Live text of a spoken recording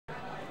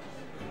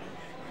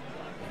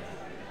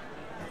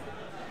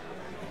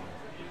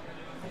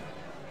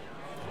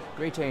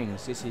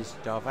Greetings, this is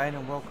Darvain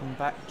and welcome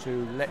back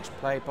to Let's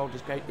Play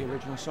Baldur's Gate, the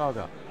original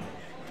Saga.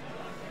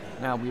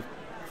 Now we've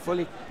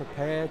fully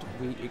prepared,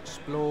 we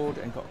explored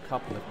and got a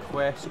couple of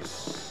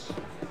quests.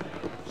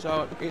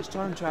 So it's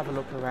time to have a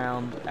look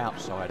around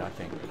outside, I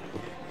think.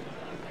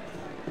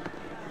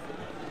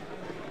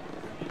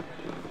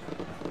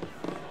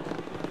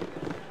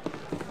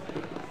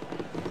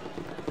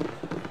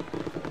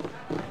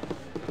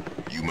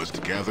 You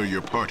must gather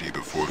your party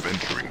before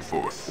venturing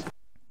forth.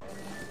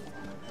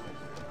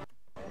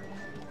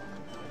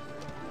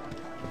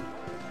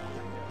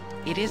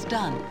 It is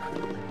done.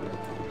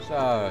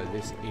 So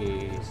this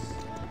is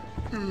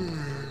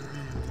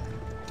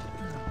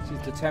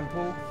the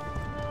Temple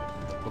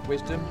of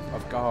Wisdom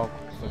of Gold.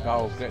 So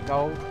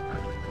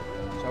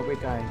we're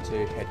going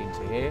to head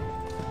into here.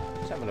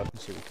 Let's have a look and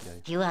see what we can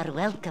do. You are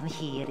welcome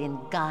here in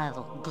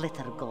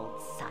Glitter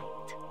Gold's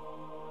sight.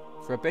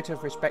 For a bit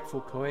of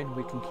respectful coin,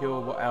 we can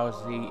cure what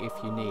ails thee if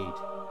you need.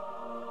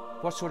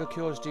 What sort of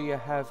cures do you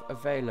have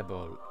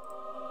available?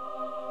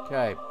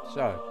 Okay,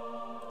 so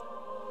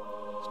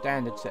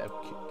standard set of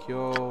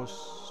cures,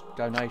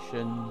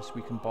 donations.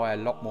 We can buy a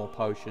lot more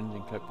potions,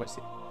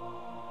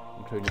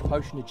 including a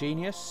potion of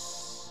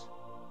genius,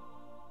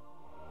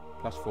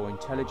 +4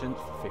 intelligence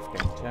for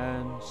 15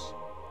 turns.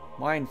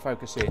 Mind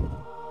focusing,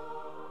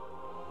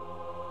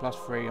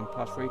 +3 and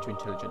 +3 to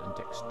intelligence and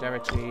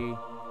dexterity.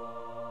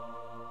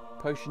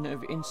 Potion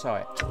of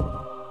insight,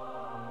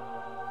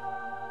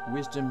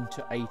 wisdom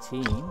to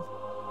 18,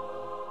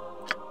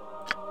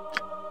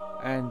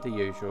 and the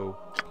usual.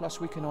 Plus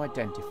we can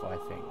identify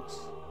things,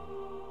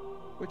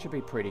 which would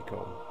be pretty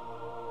cool.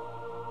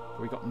 But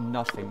we've got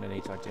nothing that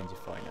needs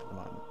identifying at the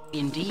moment.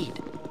 Indeed.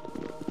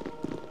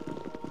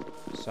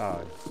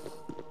 So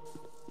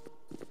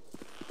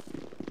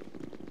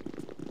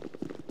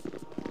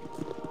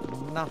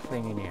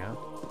nothing in here.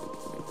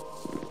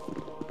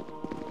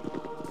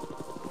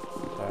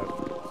 So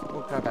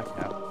we'll go back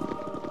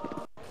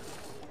out.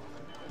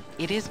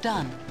 It is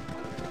done.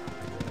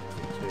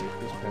 To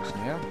this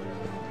person here.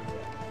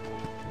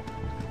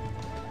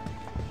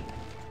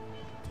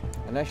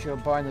 Unless you're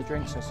buying the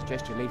drinks, I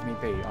suggest you leave me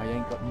be. I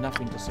ain't got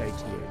nothing to say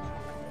to you.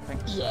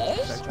 Thanks.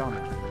 Yes? So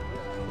charming.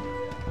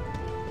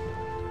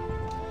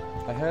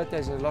 I heard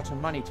there's a lot of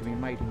money to be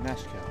made in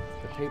Nashka.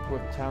 The people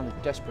of the town are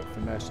desperate for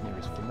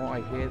mercenaries. From what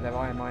I hear, their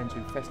iron mines are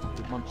infested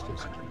with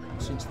monsters.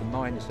 And since the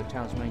mine is the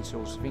town's main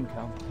source of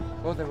income,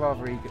 well, they're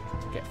rather eager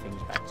to get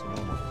things back to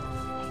normal.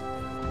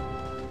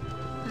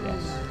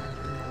 Yes.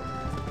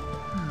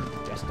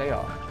 Yes, they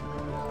are.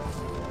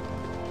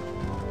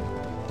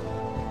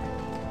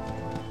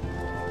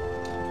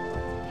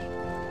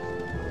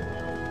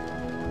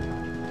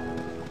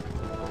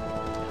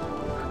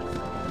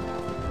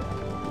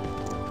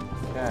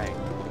 Okay,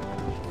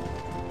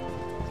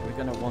 so we're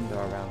going to wander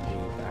around the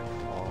back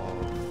of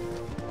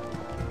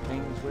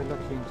things we're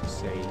looking to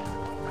see.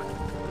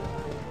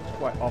 It's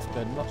quite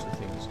often, lots of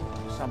things,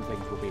 some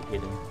things will be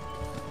hidden.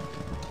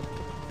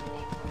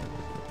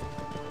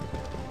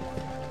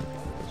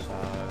 So,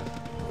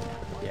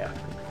 yeah.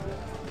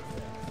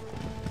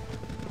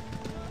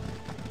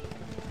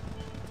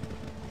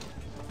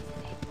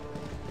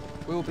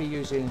 We'll be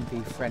using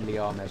the friendly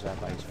arm as our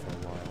base for a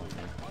while, I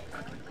think.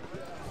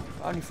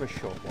 Only for a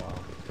short while.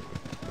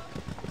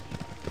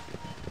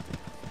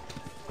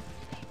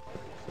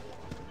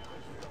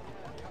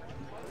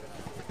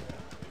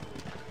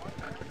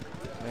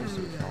 There's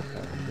the top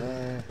going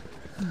there.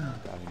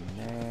 Going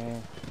there.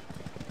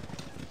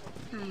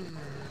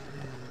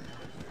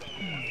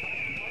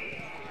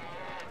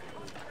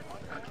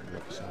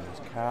 Look at some of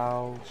these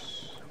cows.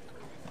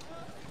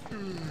 Some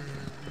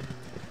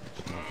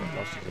of the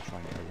losses are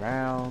trying to get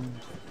around.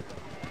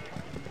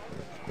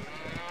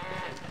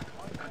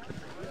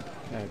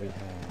 Okay, we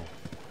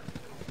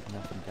have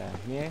nothing down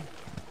here.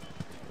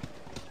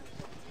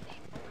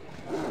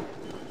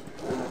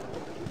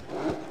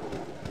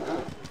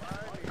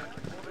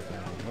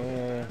 Down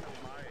here.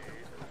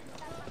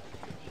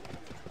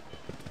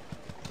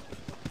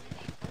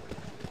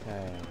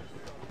 Okay.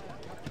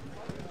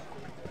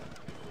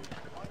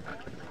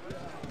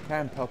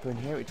 Can pop in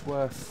here. It's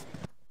worth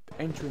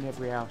entering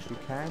every house you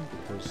can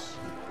because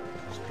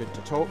it's good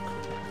to talk.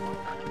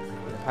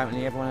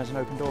 Apparently everyone has an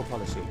open door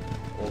policy.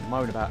 Or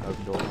moan about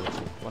open door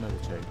policy. One of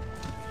the two.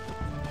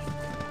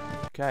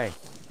 Okay.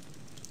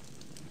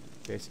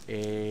 This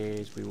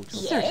is... we will talk.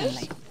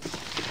 Certainly.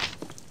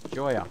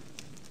 Joya.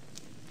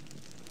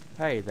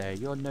 Hey there,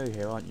 you're new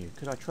here, aren't you?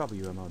 Could I trouble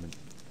you a moment?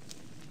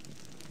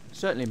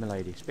 Certainly,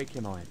 milady. Speak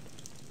your mind.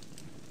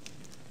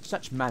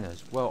 Such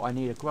manners. Well, I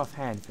need a gruff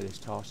hand for this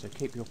task, so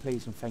keep your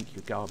please and thank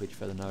you garbage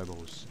for the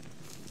nobles.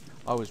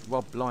 I was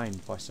robbed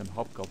blind by some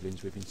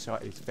hobgoblins within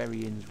sight of this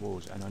very inn's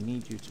walls, and I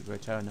need you to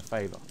return a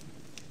favour.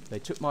 They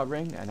took my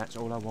ring, and that's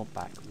all I want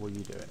back. Will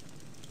you do it?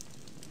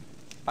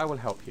 I will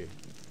help you.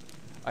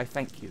 I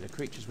thank you. The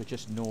creatures were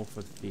just north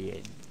of the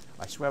inn.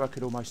 I swear I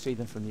could almost see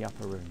them from the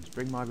upper rooms.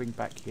 Bring my ring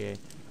back here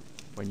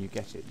when you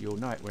get it. You'll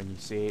know it when you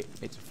see it.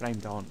 It's a flame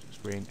dance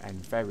ring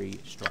and very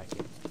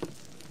striking.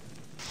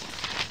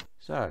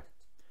 So,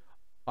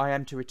 I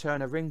am to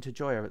return a ring to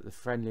Joya at the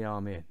Friendly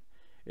Arm Inn.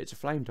 It's a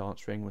flame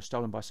dance ring, was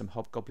stolen by some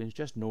hobgoblins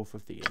just north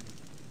of the inn.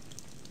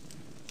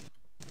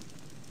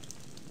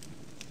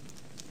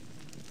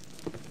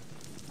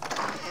 Let's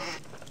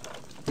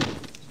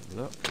have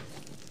a look.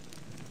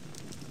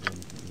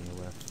 Anything here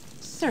worth?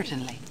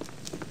 Certainly.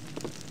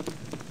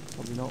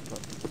 Probably not, but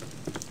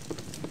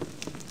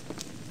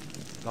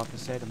like I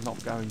said, I'm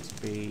not going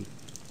to be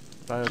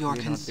burgling. Your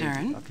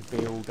concern? I could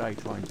be all day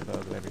trying to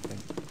burgle everything.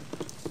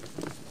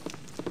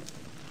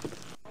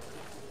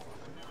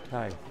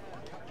 Okay.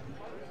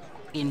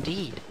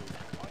 Indeed.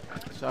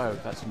 So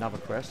that's another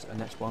quest, and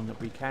that's one that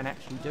we can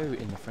actually do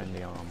in the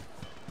Friendly Arm.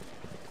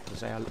 Because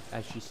they are,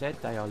 as she said,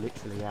 they are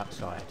literally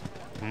outside.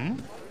 Hmm?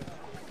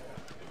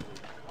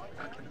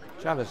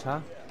 Travis, huh?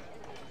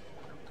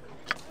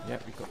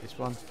 Yep, we've got this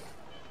one.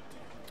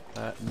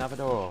 Another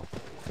door.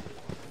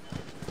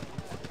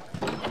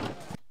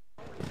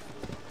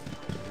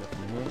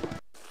 Looking here.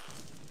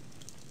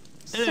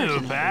 Hello,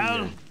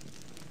 pal.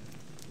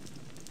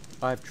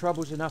 I have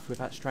troubles enough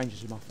without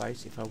strangers in my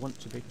face. If I want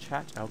to big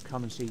chat, I'll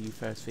come and see you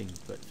first thing.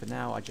 But for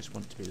now, I just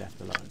want to be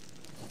left alone.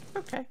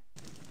 Okay.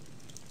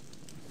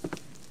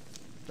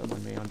 Don't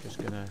mind me, I'm just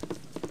gonna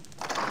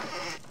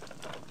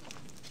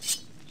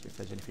see if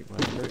there's anything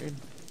worth looting.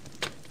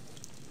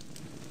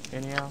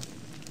 Anyhow.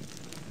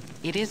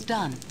 It is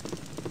done.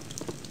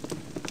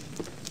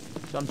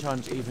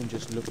 Sometimes even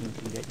just looking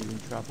can get you in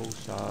trouble,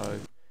 so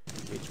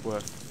it's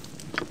worth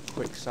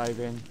quick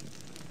saving.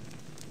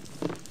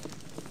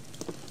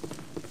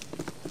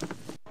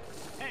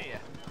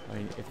 I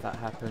mean, if that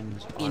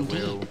happens,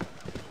 Indeed. I will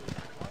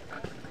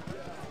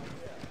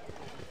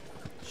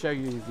show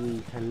you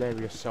the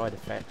hilarious side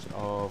effects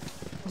of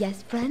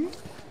Yes, friend?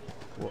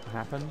 what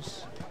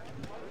happens.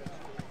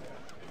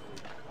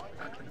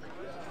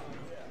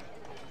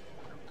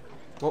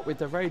 What with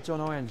the raids on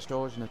iron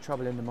stores and the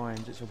trouble in the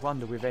mines, it's a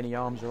wonder with any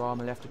arms or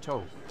armour left at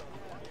all.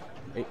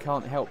 It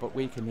can't help but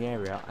weaken the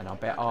area, and I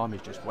bet Arm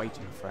is just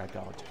waiting for our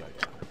guard to go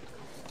down.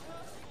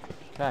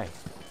 Okay.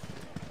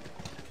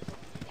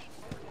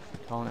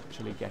 Can't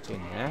actually get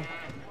in there.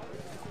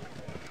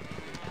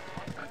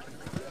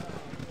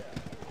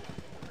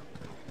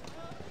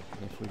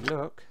 If we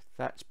look,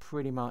 that's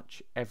pretty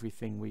much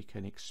everything we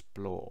can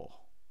explore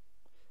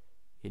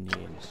in the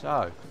inn. So,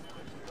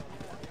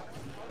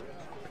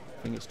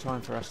 I think it's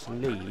time for us to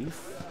leave.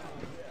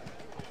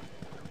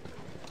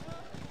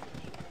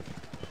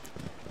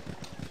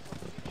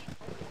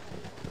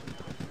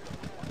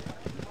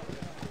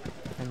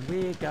 And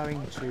we're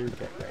going to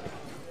get ready.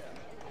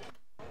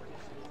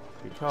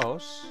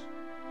 Because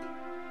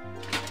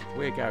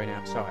we're going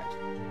outside.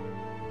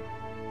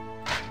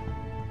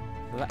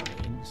 So that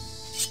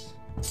means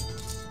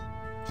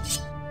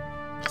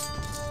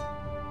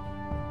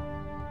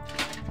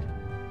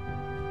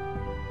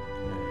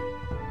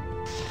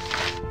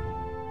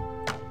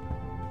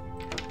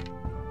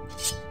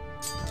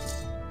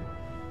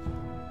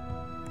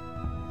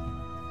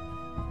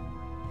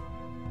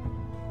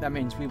that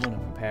means we want to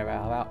prepare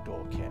our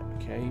outdoor kit.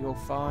 Okay, you're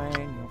fine,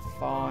 you're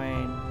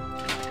fine.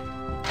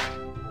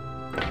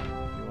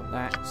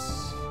 That.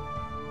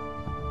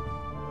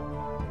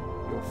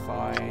 You're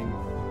fine.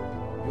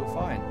 You're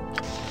fine.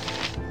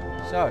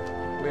 So,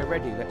 we're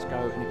ready. Let's go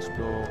and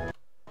explore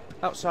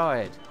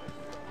outside.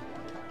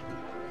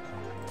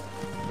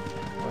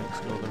 I'll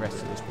explore the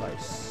rest of this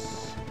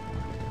place.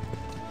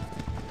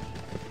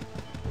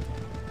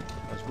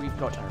 Because we've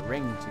got a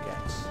ring to get.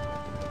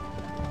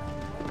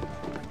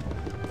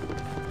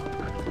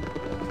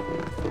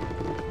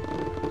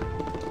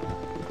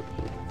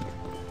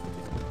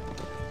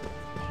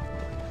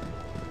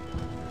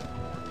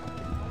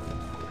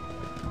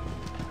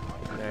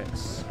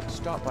 Let's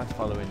start by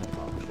following the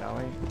path, shall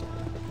we?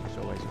 It's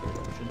always a good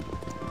option.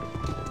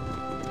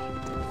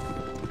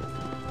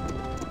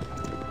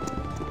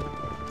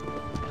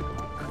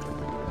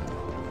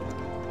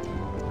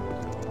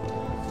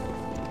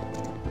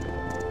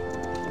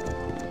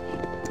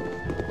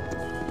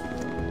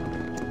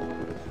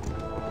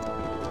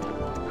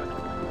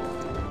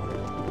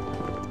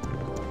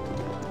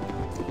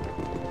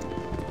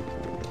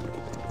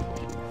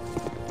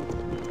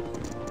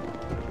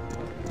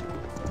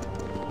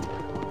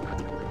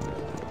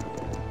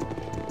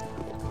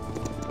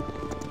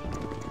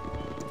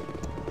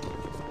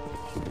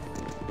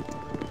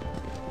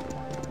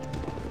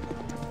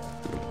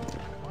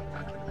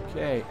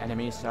 Okay,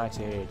 enemy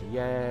sighted.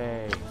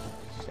 Yay!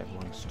 Does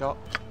everyone stop?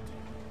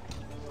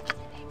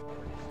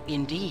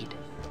 Indeed.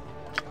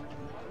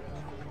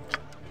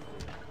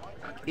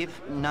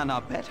 If none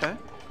are better.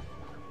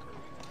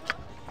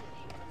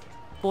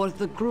 For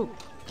the group.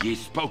 Ye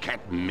spoke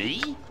at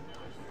me?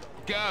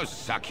 Go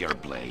suck your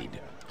blade.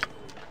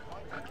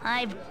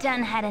 I've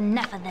done had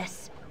enough of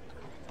this.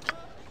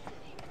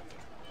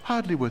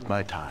 Hardly worth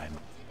my time.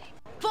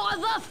 For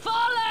the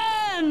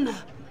fallen!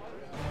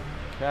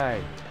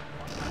 Okay.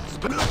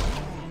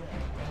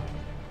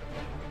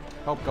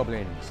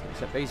 Hobgoblins.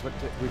 Except these were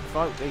we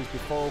fought these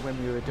before when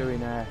we were doing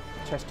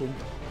testing,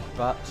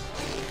 but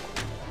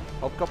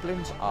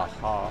hobgoblins are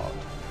hard.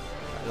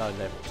 Hello,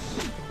 levels.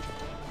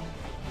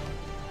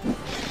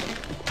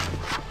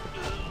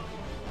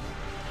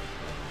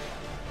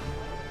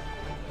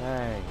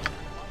 Okay.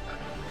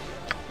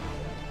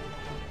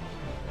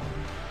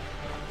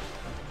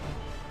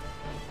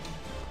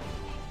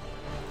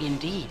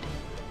 Indeed.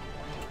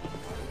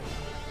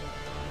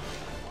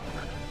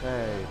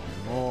 Okay,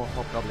 more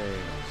hobgoblins.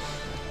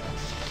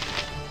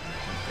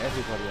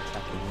 Everybody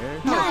attacking you.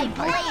 My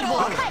blade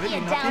will cut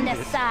you down to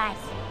size.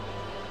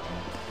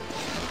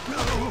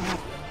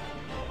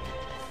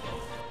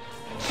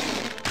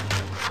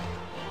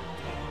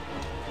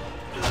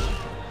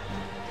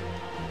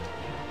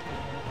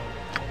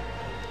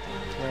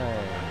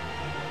 Okay.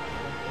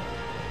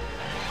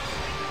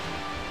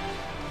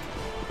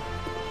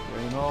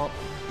 3 more.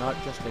 No,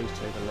 just these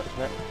 2 by the looks of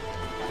it.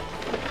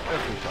 What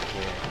have we got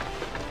here?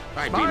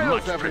 I'd be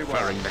much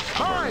preferring the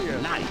cover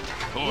of night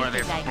or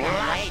this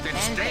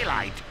blasted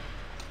daylight.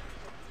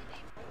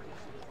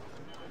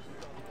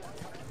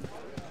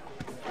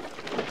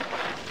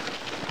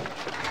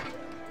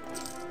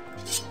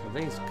 Well,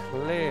 these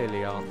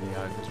clearly aren't the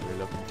ogres we're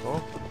looking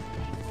for.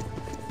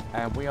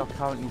 And we are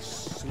currently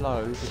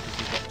slow because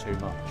we've got too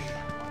much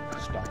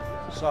stuff.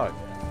 So,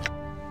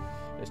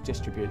 let's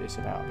distribute this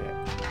about a bit.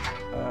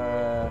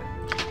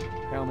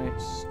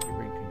 Helmets, your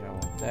ring can go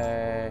on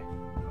there.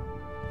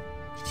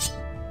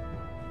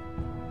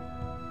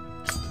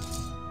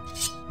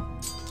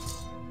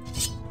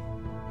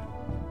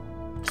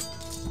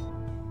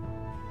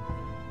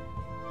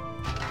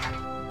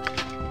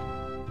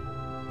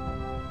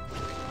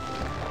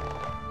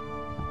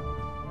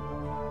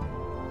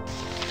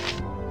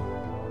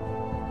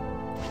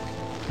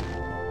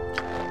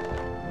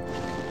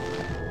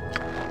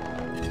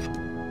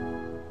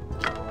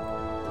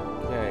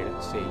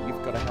 See,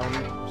 you've got a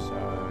helmet, so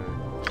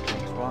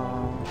next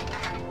one,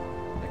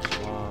 next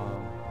one.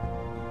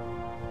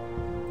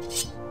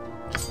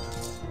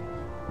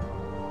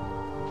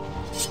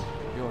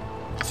 You're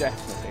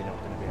definitely not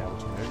going to be able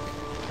to move.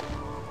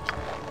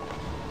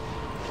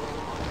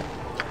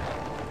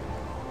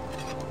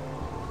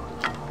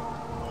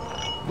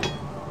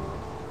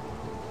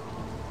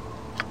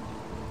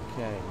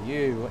 Okay,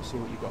 you, let's see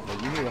what you got there.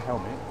 You need a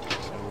helmet,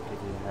 so we'll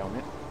give you a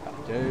helmet.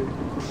 That'll do.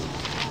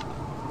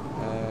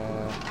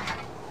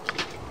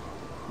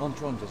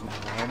 Montron doesn't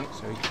have a helmet,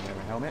 so he can wear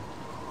a helmet.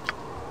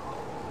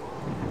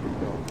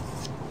 Cool.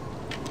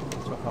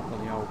 Top up on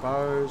the old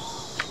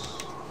bows.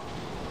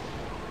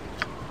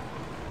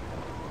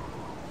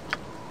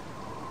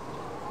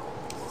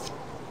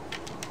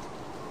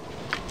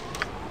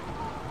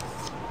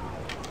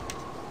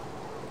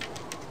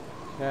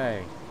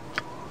 Okay.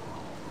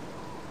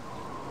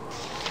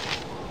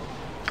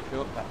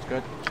 Cool, that's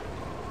good.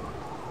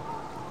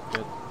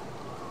 Good.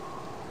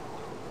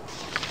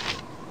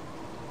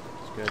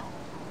 That's good.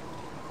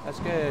 That's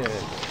good.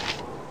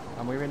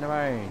 And we're in the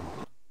rain.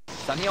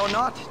 Sunny or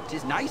not,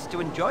 'tis nice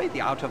to enjoy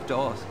the out of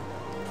doors.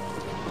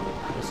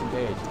 Yes,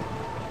 indeed.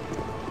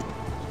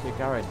 Let's keep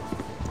going.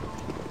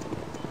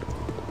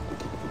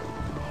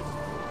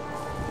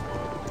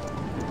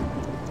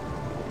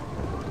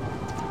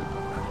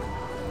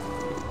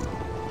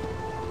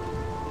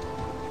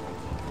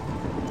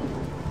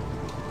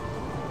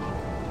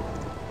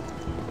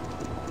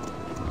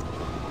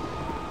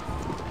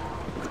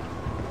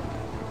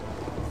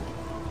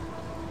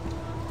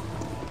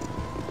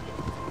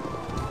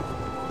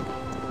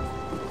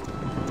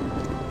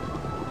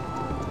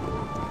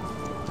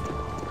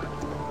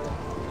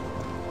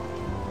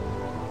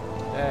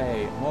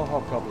 Hey, more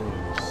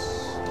hobgoblins.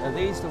 Are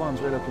these the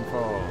ones we're looking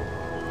for?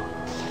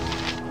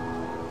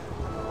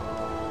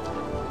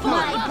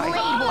 My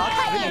blade will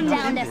cut you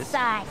down to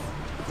size.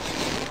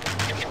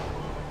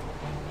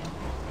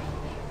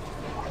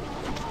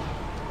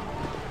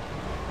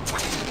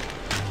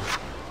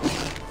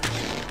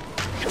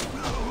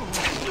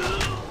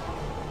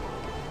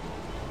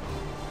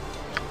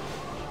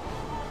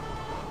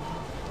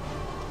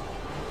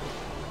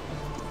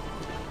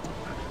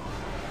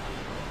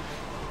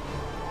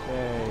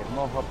 Okay,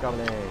 more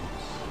hobgoblins.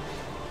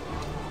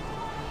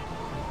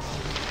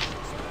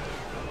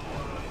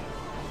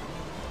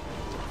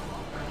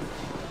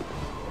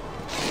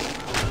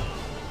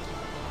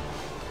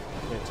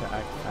 Here to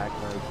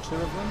aggro 2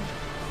 of them.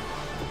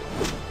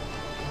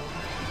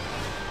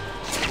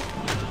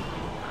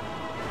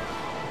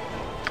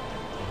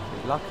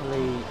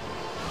 Luckily,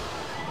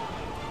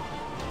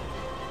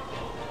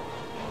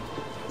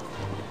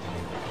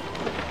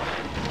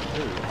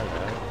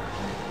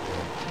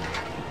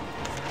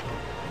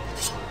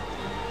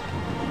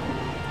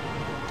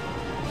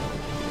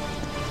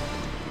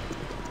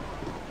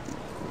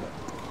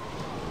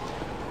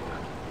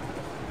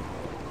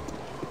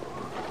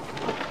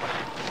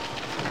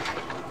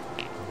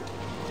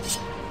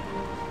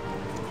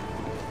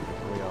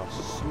 we are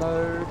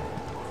slowed. Of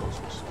course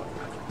we're slowed.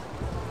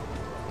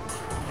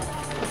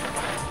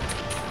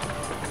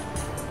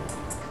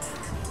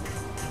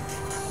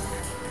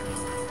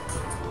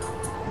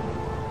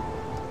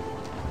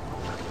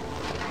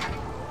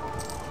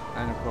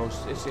 And of course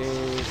this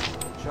is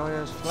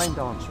Joya's flame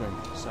dancing.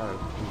 So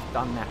we've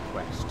done that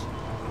quest.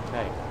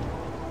 Okay.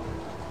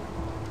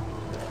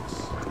 Let's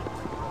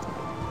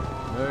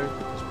move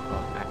because we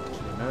can't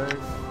actually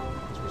move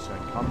because we're so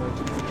encumbered.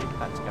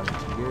 That's going to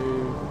you.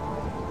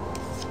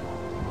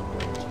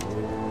 Going to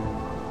you.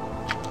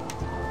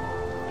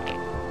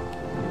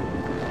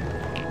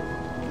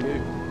 You.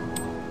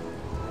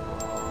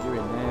 You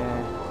in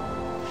there.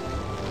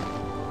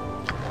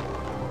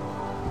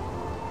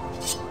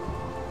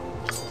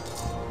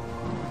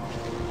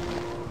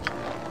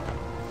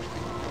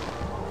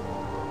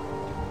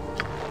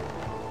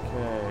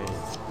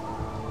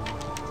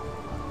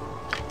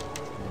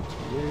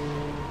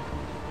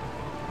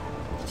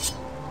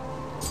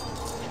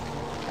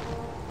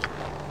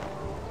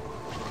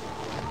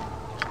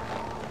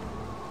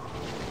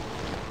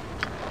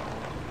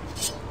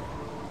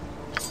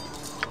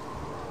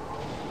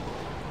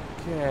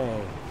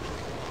 Okay.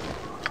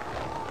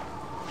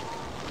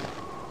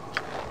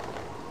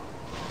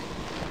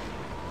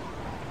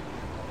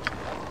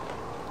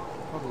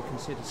 Probably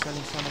consider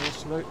selling some of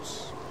this loot,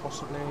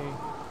 possibly.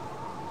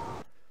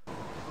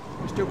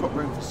 We've still got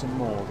room for some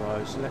more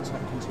though, so let's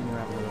continue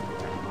having a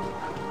look around.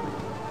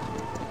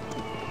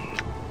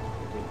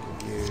 I'll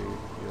give you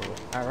your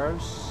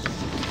arrows.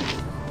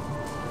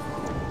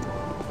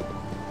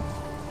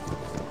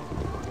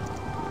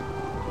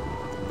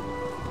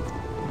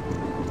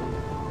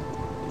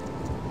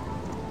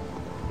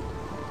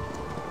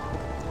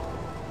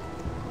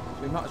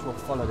 We might as well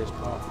follow this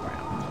path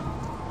round,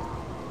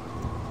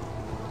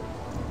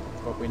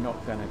 but we're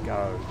not going to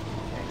go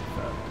any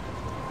further.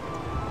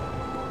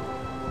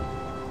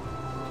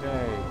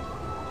 Okay.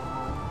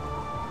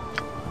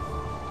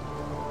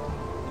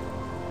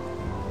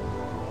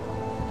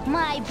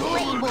 My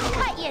blade will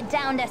cut you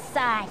down to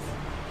size.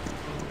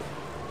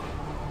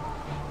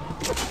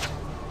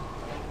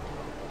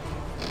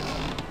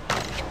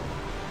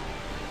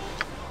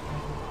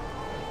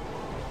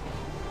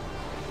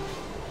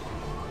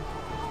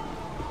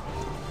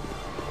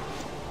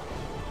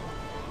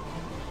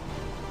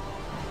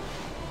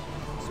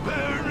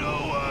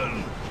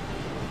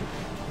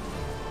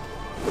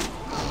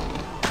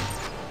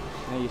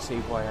 Now you see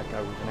why I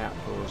go with an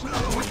outdoors and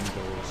an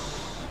indoors.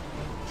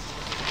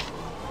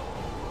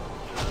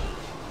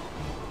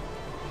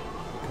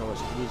 Because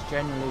it is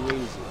generally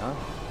easier.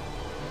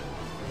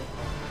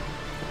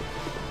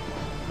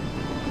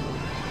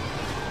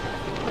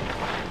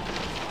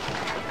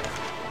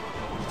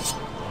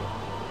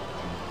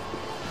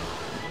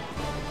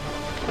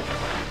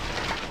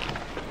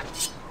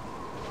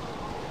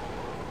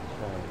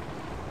 Okay.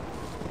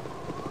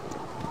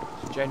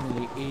 It's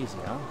generally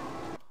easier.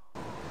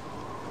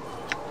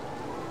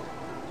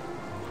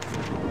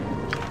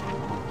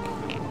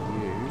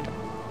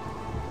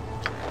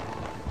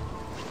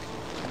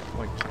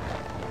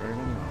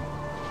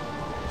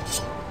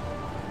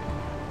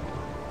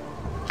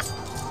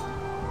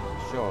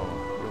 Sure,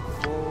 you'll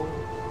fall.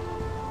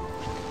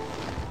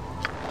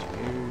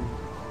 2.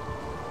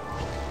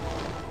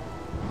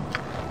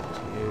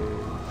 2.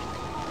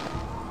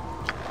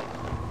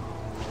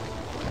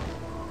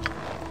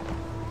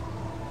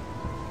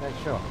 Okay,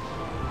 sure.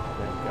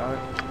 There we go.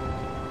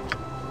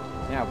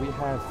 Now we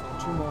have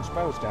 2 more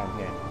spells down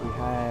here. We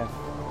have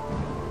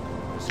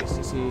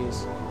this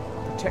is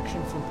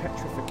protection from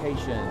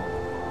petrification.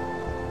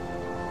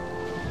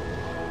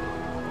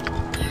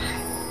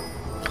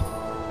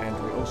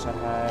 Also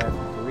have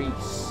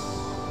grease,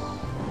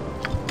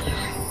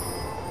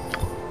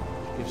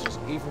 which gives us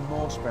even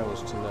more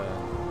spells to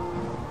learn,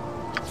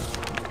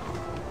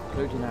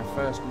 including our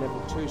first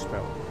level 2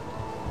 spell.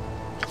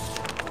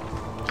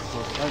 Of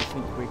course, I don't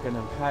think we're going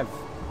to have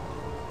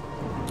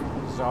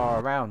Zara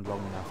around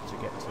long enough to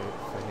get to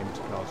for him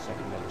to cast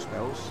second level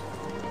spells,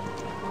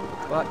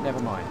 but never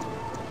mind.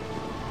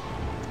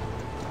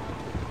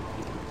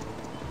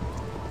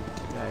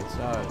 Okay,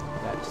 so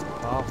that's the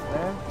path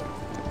there.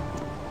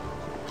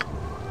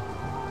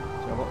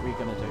 What are we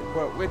going to do?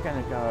 Well, we're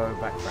going to go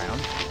back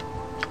round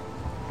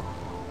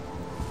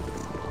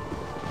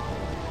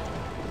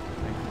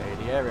and clear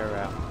the area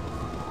out,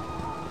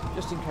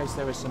 just in case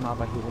there is some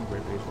other hidden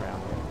rubies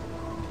around here.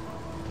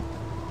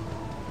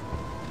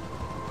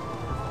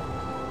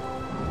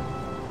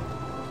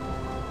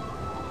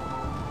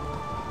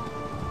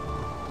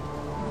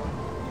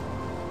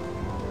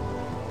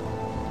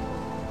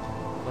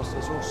 Plus,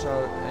 there's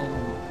also an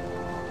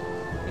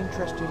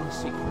interesting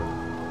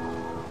secret.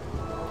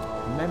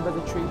 Remember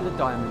the tree with a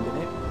diamond in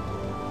it?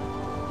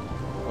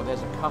 Well,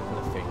 there's a couple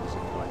of things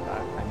like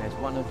that, and there's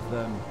one of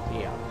them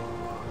here.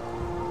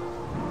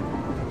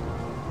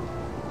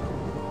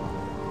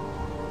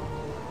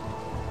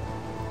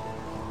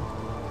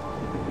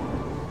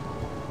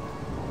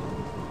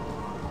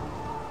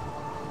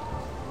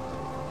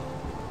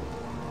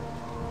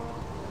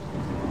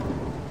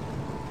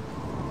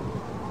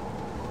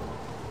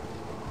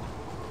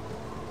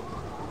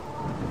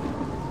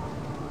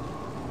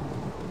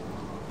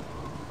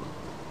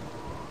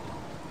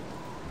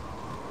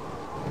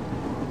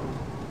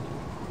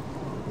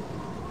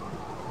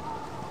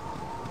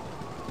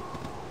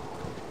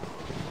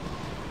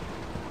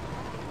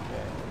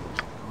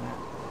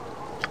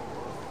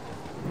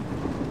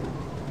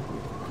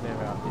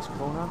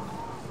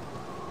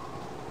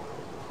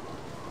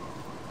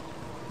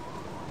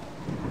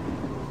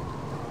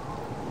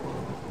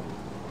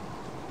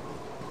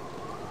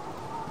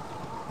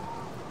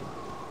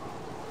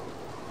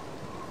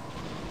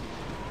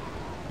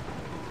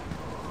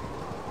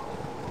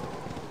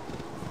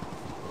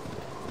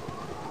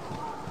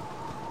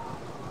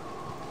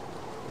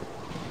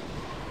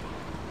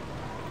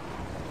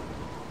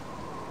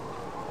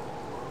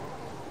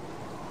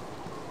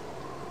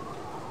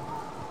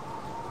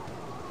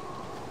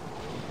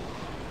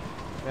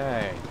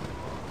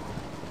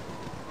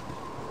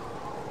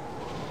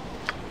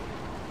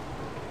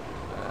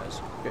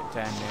 bit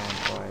down there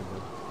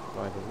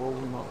by the wall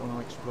we might want to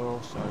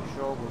explore, so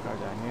sure, we'll go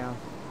down here.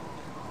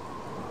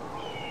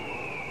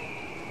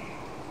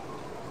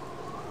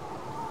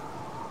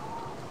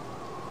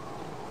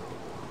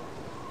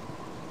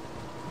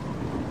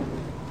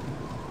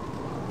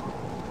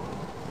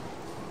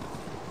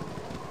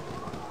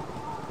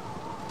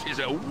 It's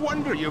a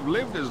wonder you've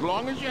lived as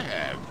long as you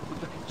have.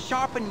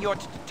 Sharpen your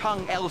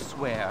tongue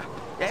elsewhere.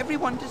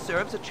 Everyone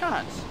deserves a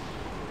chance.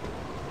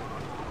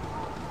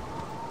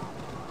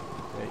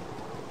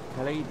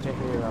 Khalid,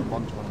 Jahira,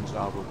 Monton and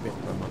Zara will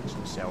bicker amongst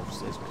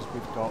themselves because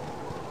we've got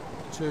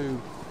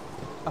two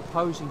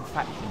opposing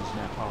factions in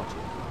our party.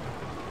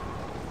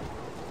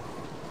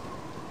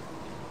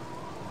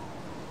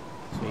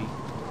 See,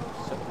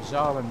 so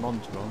Zara and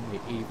Monton, the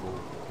evil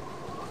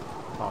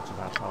part of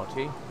our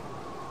party,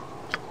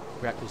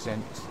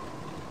 represent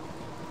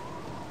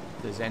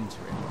the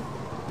Zentrim,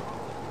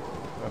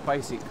 who are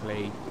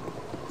basically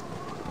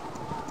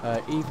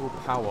evil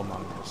power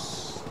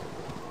mongers.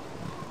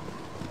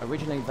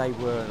 Originally they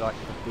were like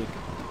the big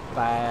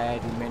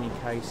bad in many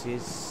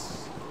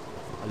cases,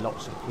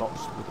 lots of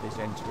plots with the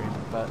Zentrim,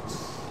 but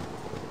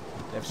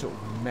they've sort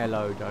of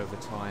mellowed over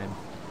time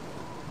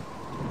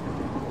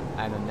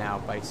and are now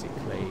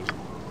basically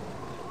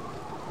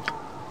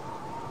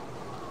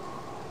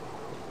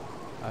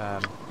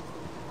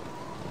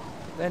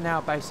they're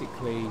now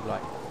basically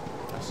like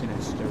a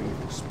sinister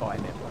evil spy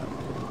network,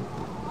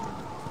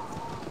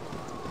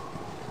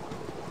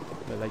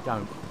 but they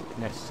don't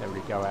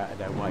necessarily go out of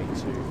their way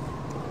to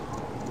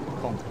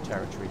conquer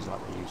territories like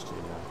they used to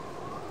now.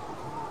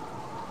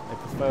 They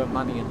prefer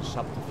money and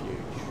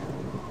subterfuge.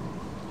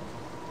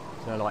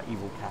 So they're like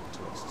evil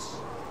capitalists.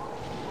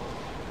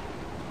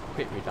 A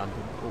bit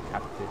redundant. All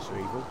capitalists are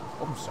evil.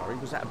 Oh, I'm sorry.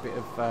 Was that a bit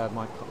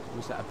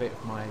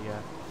of my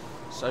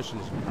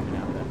socialism coming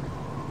out there?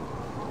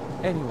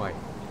 Anyway,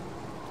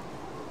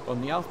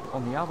 on the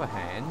other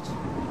hand,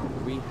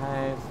 we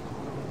have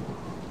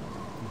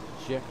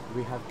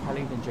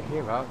Khalid and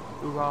Jahira,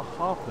 who are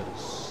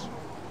Harpers,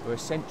 who are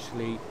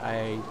essentially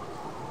a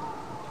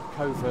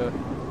covert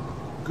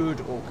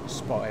good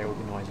spy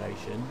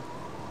organisation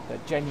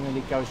that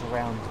genuinely goes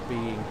around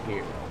being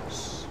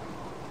heroes.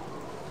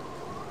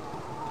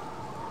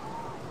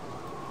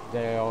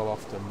 They are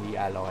often the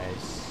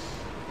allies.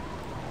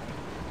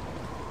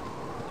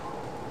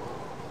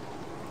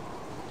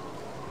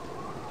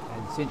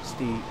 And since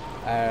the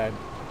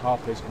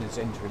Harpers and the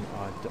Zentrim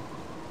are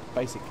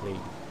basically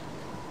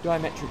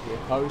diametrically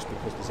opposed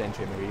because the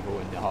Zentrim are evil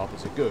and the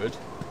Harpers are good,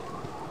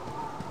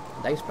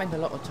 they spend a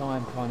lot of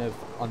time kind of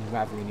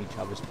unravelling each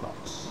other's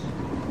plots.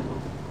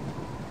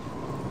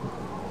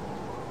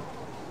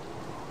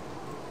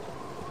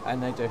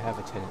 And they do have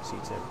a tendency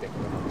to bicker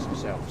amongst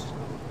themselves.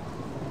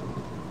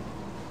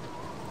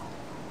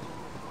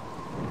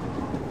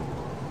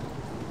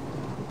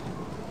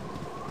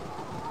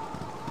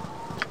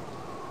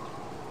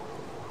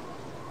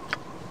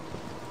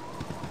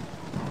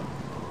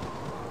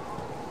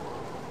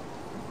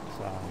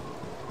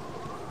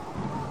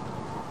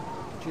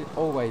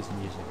 Always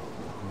amusing,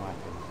 in my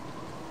opinion.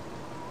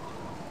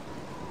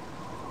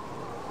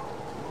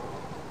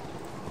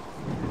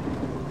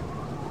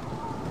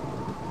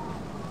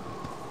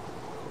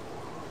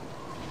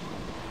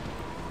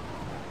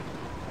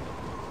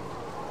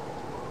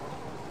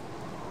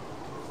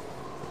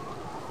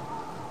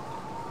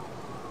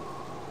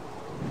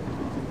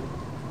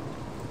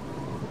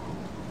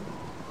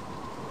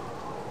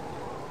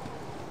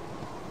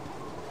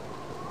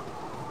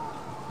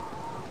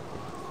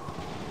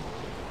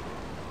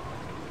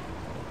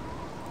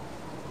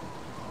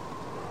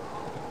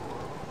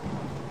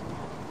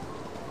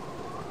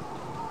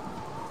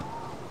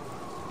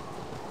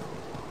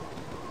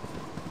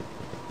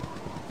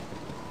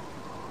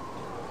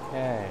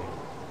 Okay.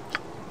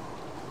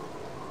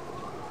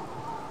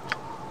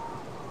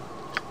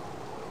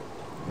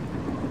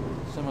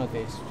 Some of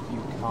this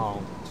you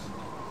can't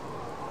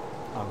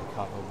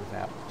uncover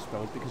without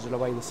spells because of the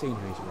way the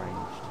scenery is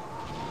arranged.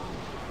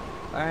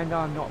 And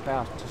I'm not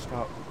about to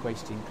start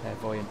wasting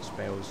clairvoyant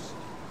spells.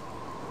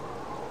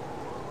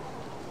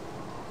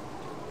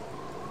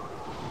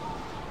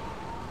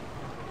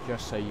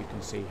 Just so you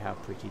can see how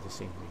pretty the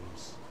scenery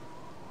is.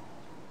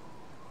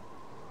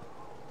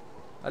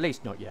 At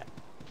least not yet.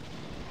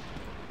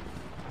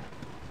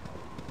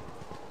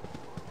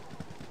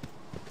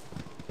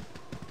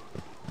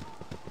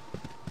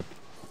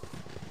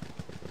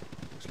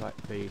 Looks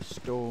like the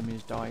storm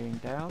is dying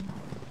down.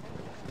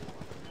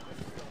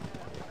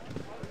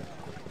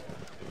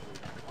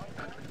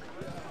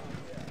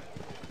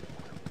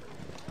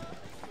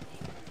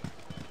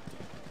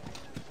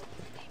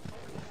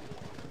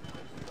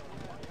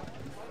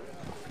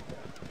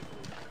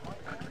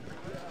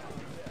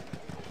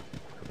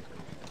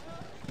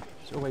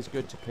 It's always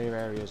good to clear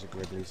areas of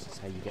Gribbly's, that's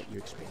how you get your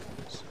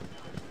experience.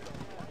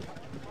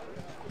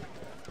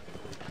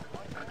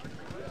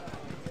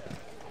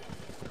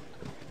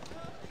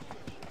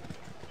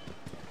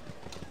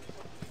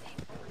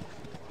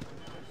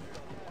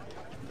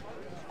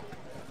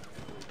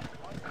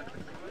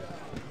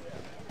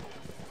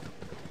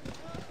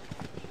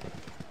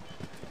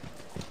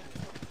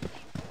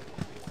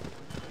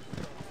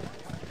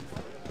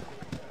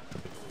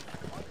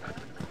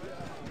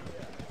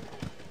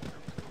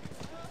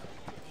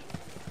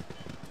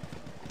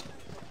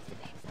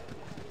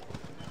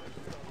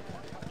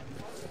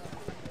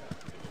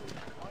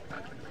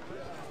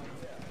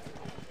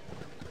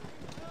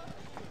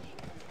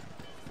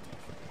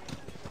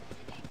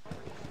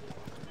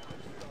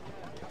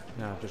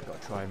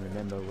 try and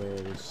remember where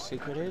this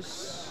secret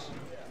is.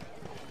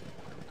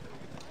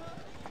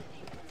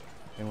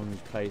 Anyone who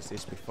plays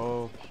this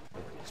before,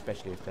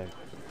 especially if they've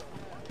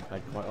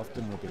played quite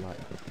often, will be like,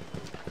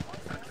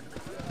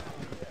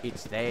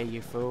 it's there,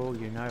 you fool,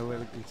 you know where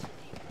it is.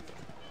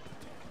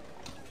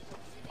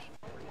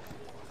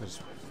 Because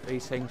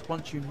these things,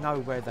 once you know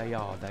where they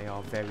are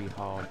very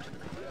hard.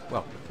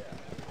 Well,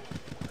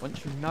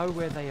 once you know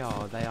where they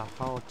are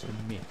hard to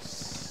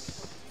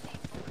miss.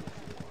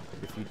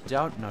 If you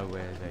don't know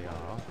where they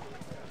are,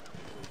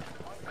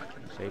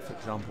 say for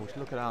example,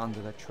 look at that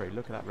under the tree,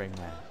 look at that ring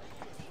there.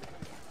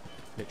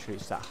 Literally,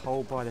 it's that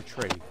hole by the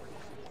tree.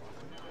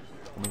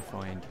 And we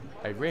find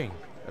a ring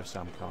of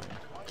some kind.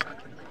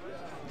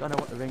 Don't know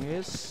what the ring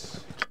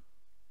is,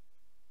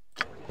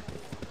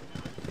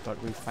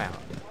 but we found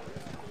it.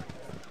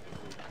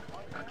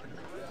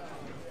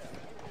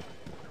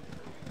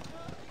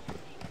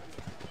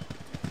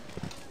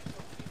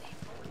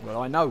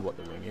 Well, I know what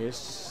the ring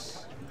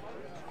is,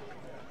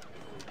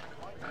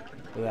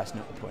 but that's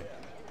not the point.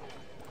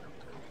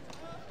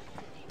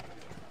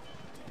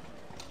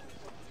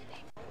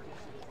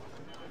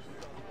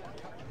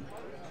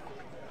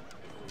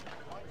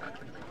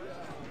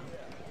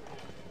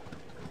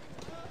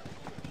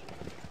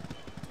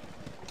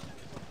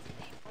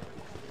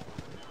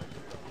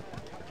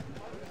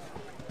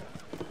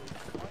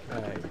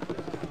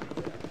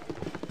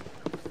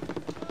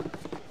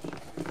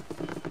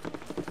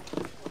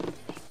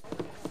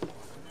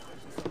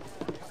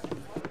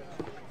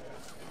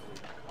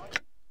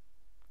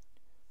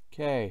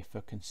 Okay, for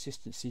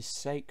consistency's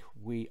sake,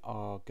 we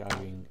are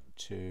going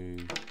to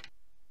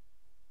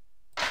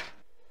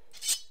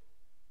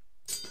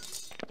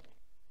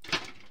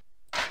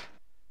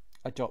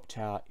adopt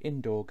our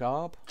indoor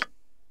garb.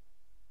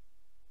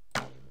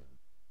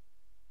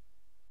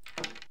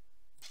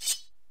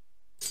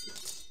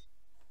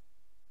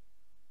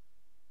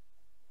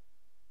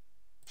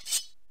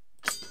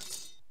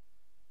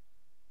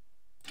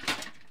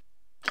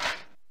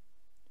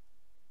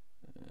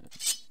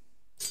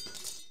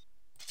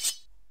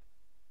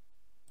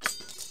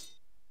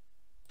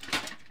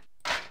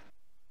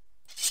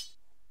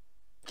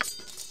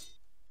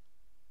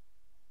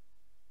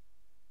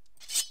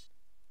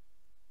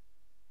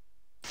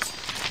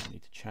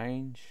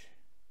 Change.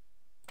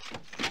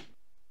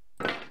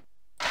 Don't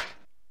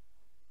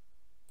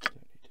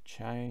need to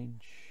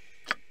change.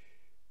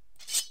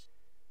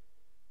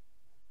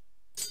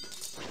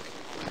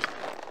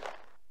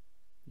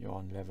 You're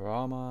on leather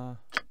armor.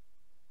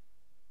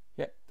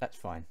 Yep, that's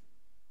fine.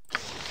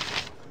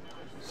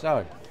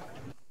 So,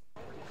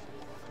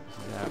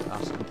 this is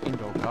us in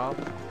indoor garb.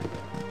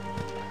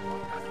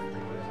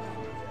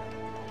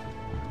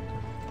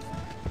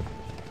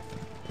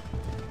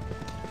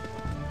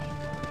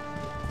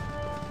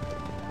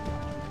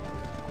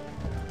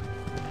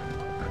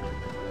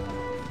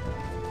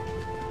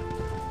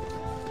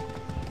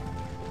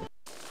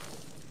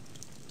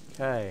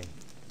 Okay,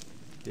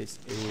 this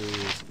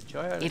is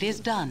Joya. It is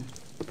done.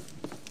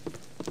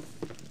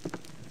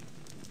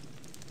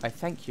 I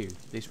thank you.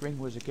 This ring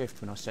was a gift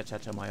when I set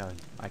out on my own.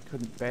 I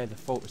couldn't bear the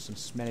thought of some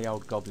smelly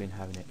old goblin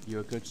having it. You're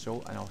a good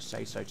sort, and I'll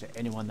say so to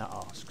anyone that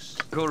asks.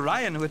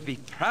 Gorion would be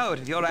proud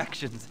of your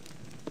actions.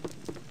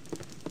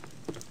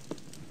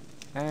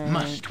 And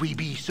Must we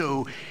be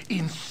so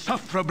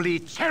insufferably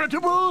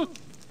charitable?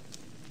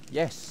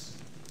 yes,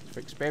 it's for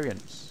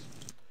experience.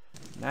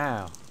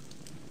 Now,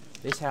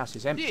 this house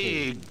is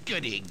empty.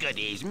 Goody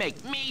goodies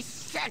make me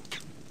sick.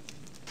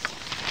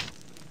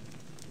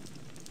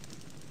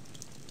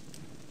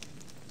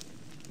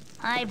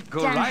 I've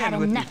done had Gorion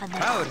would be enough of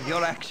proud this. of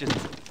your actions.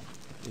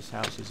 This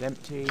house is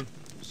empty.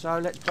 So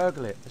let's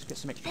burgle it. Let's get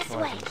some extra This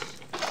way.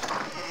 prizes.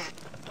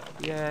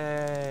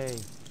 Yay!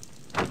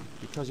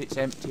 Because it's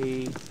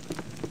empty.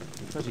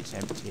 Because it's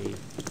empty.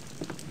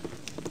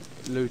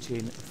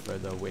 Looting for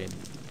the win.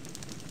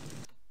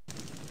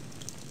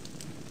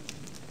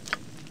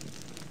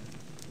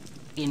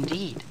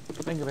 Indeed.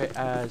 Think of it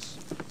as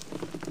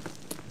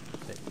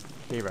the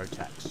hero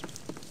tax,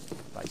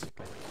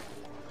 basically.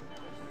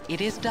 It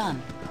is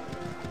done.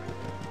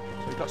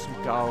 So we've got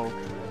some gold.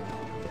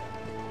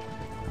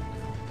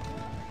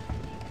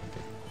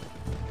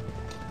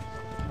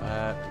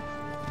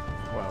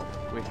 Well,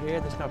 we're here,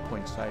 there's no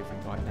point saving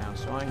right now,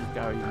 so I'm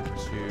going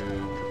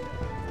to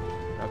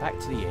go back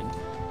to the inn.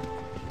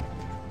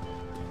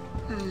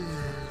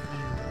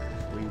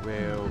 We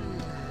will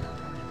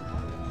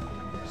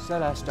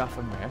sell our stuff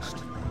and rest.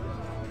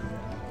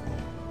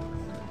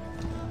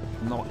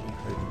 Not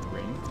including the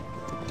ring.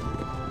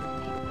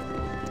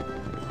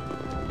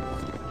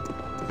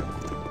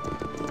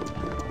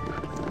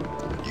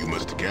 You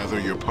must gather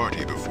your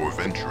party before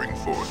venturing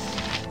forth.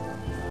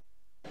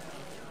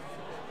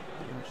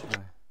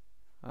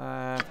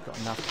 I've got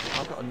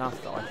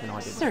enough that I can identify.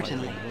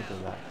 Certainly. The ring. We'll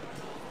do that.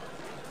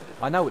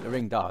 I know what the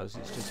ring does.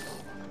 It's just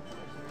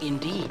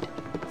Indeed.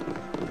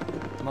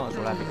 might as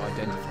well have it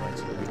identified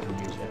so that we can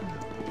use it.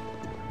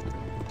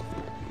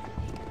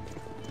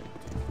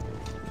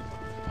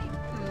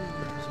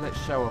 So let's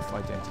show off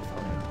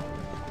identifying.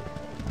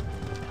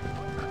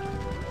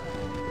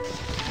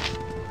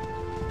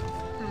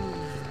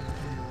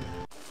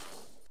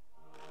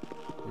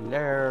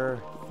 Hello.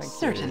 Thank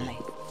Certainly.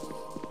 you.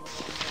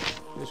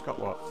 Who's got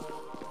what?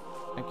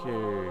 Thank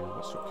you.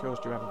 What sort of cures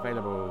do you have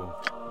available?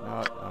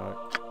 No, no,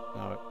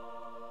 no.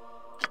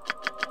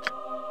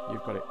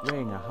 You've got it.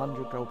 Ring,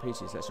 100 gold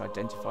pieces. Let's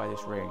identify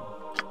this ring.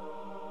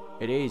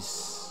 It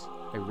is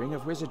a ring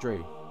of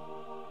wizardry.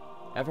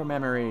 Ever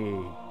memory.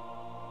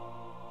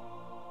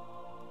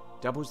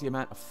 Doubles the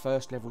amount of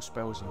first level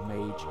spells a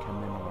mage can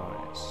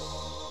memorize.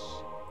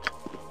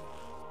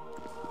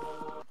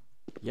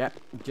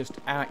 Yep, just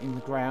out in the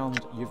ground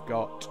you've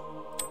got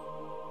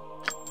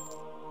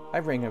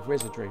a ring of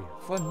wizardry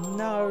for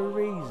no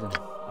reason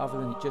other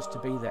than just to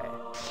be there.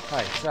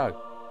 Okay, so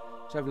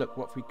let's have a look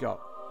what we've got.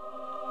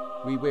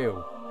 We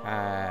will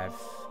have,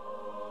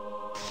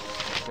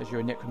 because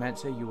you're a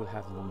necromancer, you will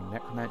have normal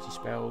necromancy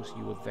spells.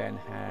 You will then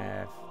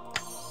have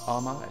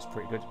armor. That's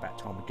pretty good. It's about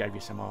time we gave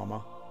you some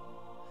armor.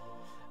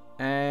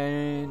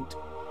 And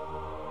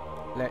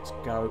let's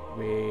go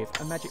with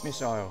a magic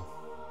missile.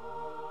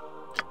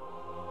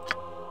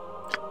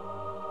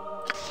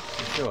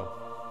 For sure.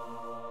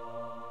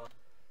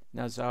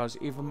 Now Zar's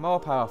even more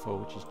powerful,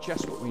 which is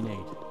just what we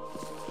need.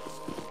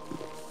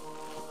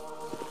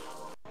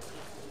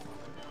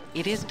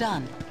 It is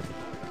done.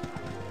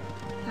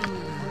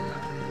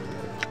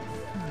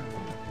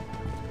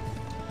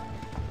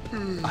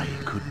 I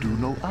could do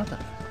no other.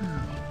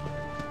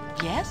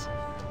 Yes?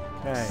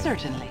 Okay.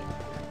 Certainly.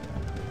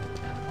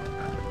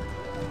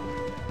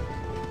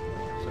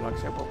 So like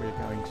I said, what we're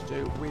going to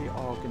do, we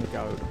are going to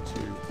go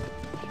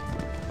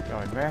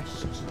and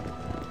rest.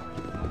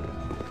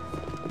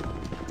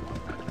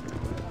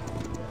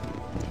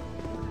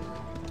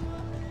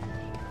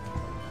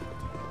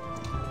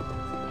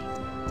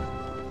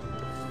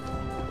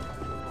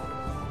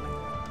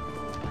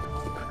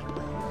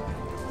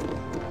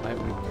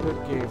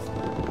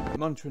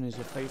 Montran is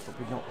a thief, but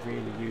we're not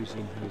really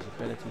using his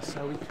ability,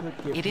 so we could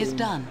give It is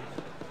done.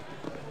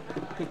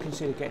 Could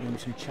consider getting him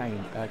some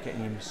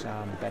getting him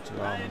some better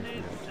armor if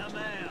we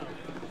wanted.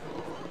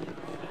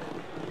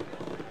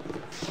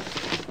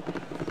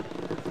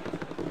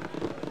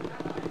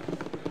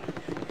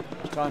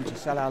 It's time to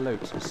sell our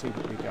loot and see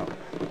what we got.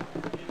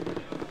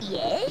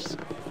 Yes?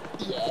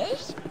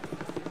 Yes?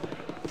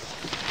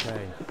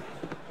 Okay.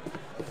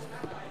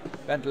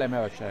 Bentley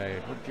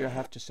Merche, what do you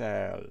have to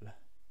sell?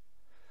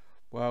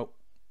 Well,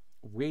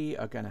 we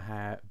are going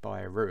to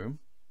buy a room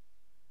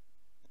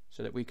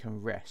so that we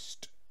can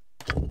rest.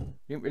 We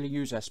didn't really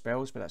use our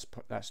spells, but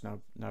that's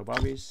no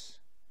worries.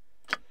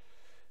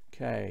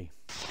 Okay,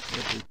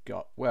 what have we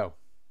got? Well,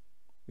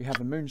 we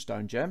have a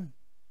moonstone gem,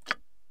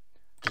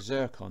 a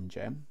zircon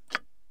gem,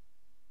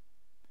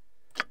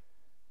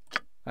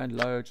 and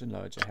loads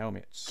of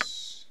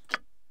helmets.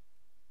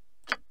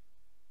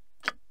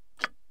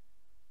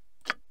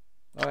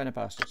 Oh, and a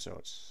bastard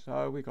swords.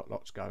 So we got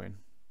lots going.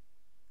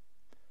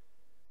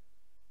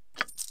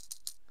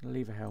 I'll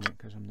leave a helmet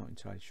because I'm not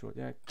entirely sure.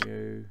 Yeah,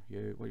 you,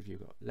 what have you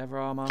got? Leather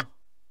armor,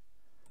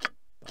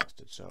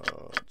 bastard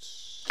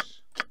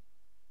swords,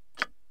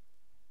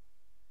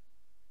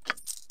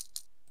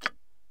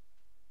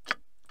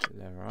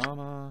 leather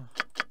armor,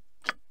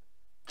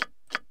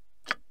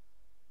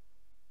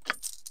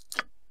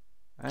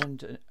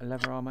 and a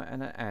leather armor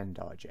and an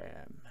andar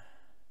gem.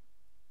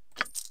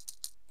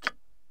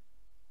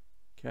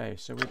 Okay,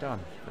 so we're done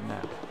for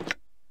now.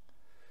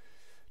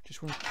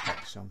 Just want to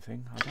check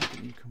something. I don't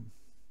think you can.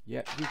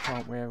 Yep, you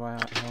can't wear a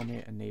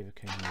helmet and neither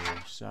can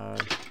you. So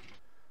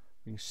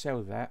we can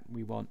sell that.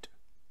 We want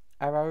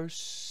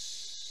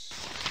arrows.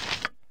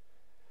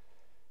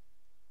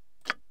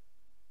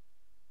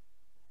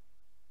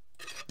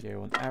 Yeah, we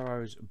want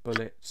arrows,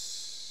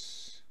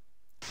 bullets,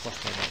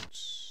 crossbow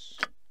bolts.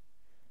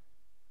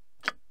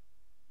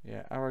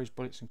 Yeah, arrows,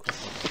 bullets and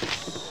crossbow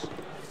bolts.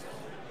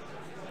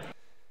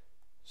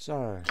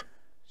 So,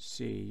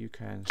 see, you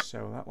can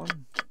sell that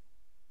one.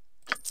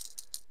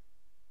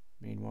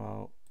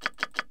 Meanwhile,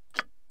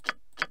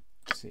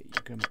 see,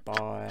 you can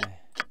buy.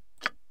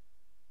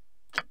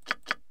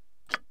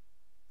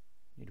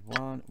 Need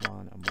one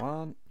and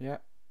one.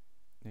 Yep,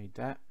 need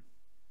that.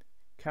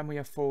 Can we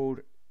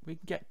afford? We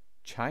can get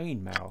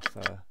chainmail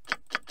for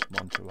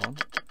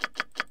Montaron.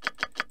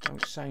 I'm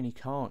not saying he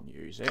can't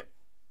use it.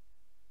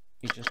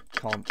 He just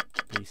can't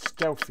be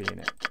stealthy in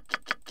it.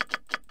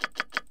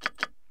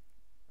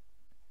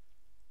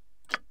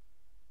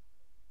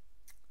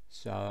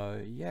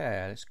 So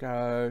yeah, let's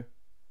go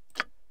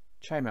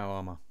chainmail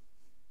armor.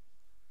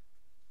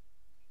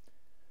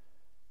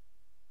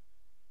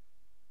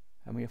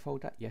 Can we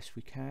afford that? Yes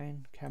we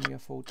can. Can we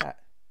afford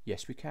that?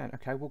 Yes we can.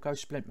 Okay, we'll go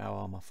splint mail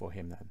armor for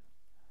him then.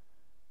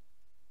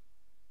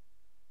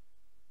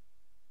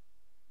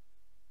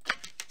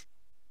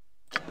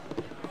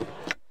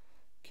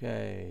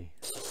 Okay.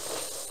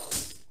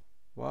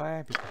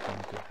 Why? Because I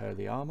want to give her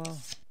the armor.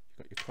 You've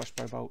got your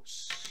crossbow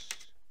bolts.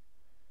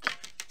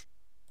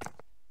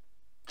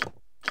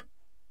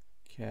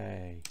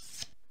 Okay.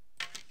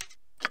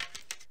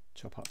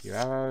 Top up your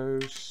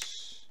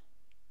arrows.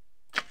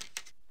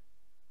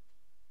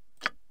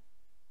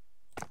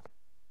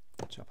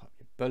 Top up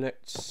your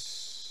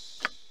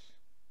bullets.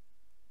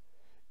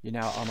 You're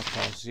now armor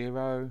class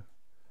 0.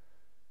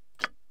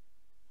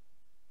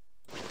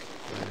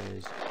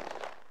 Whereas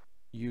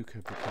you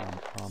could become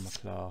armor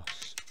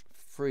class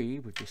 3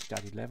 with this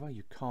studied level.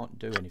 You can't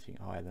do anything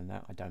higher than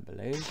that, I don't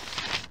believe.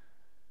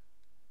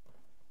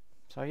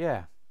 So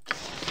yeah.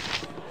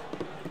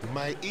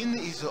 My inn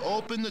is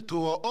open to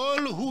all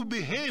who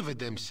behave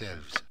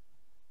themselves.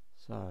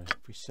 So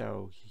if we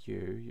sell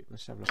you,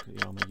 let's have a look at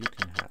the armor you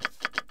can have.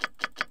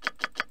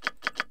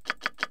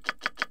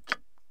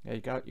 There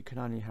you go, you can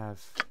only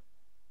have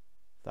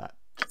that.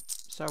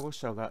 So we'll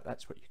sell that,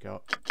 that's what you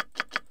got.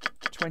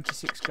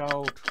 26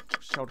 gold,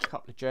 sold a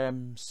couple of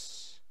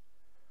gems.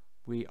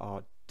 We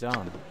are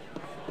done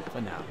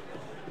for now.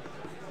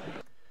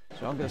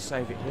 So I'm going to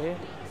save it here.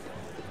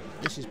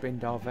 This has been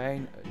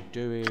Darvain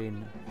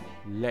doing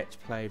Let's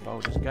Play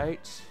Baldur's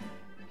Gate.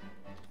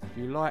 If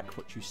you like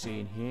what you see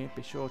in here,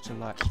 be sure to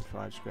like,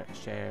 subscribe,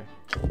 share,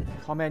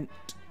 comment.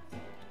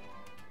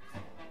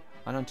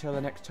 And until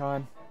the next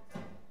time,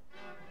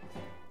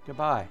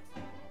 goodbye.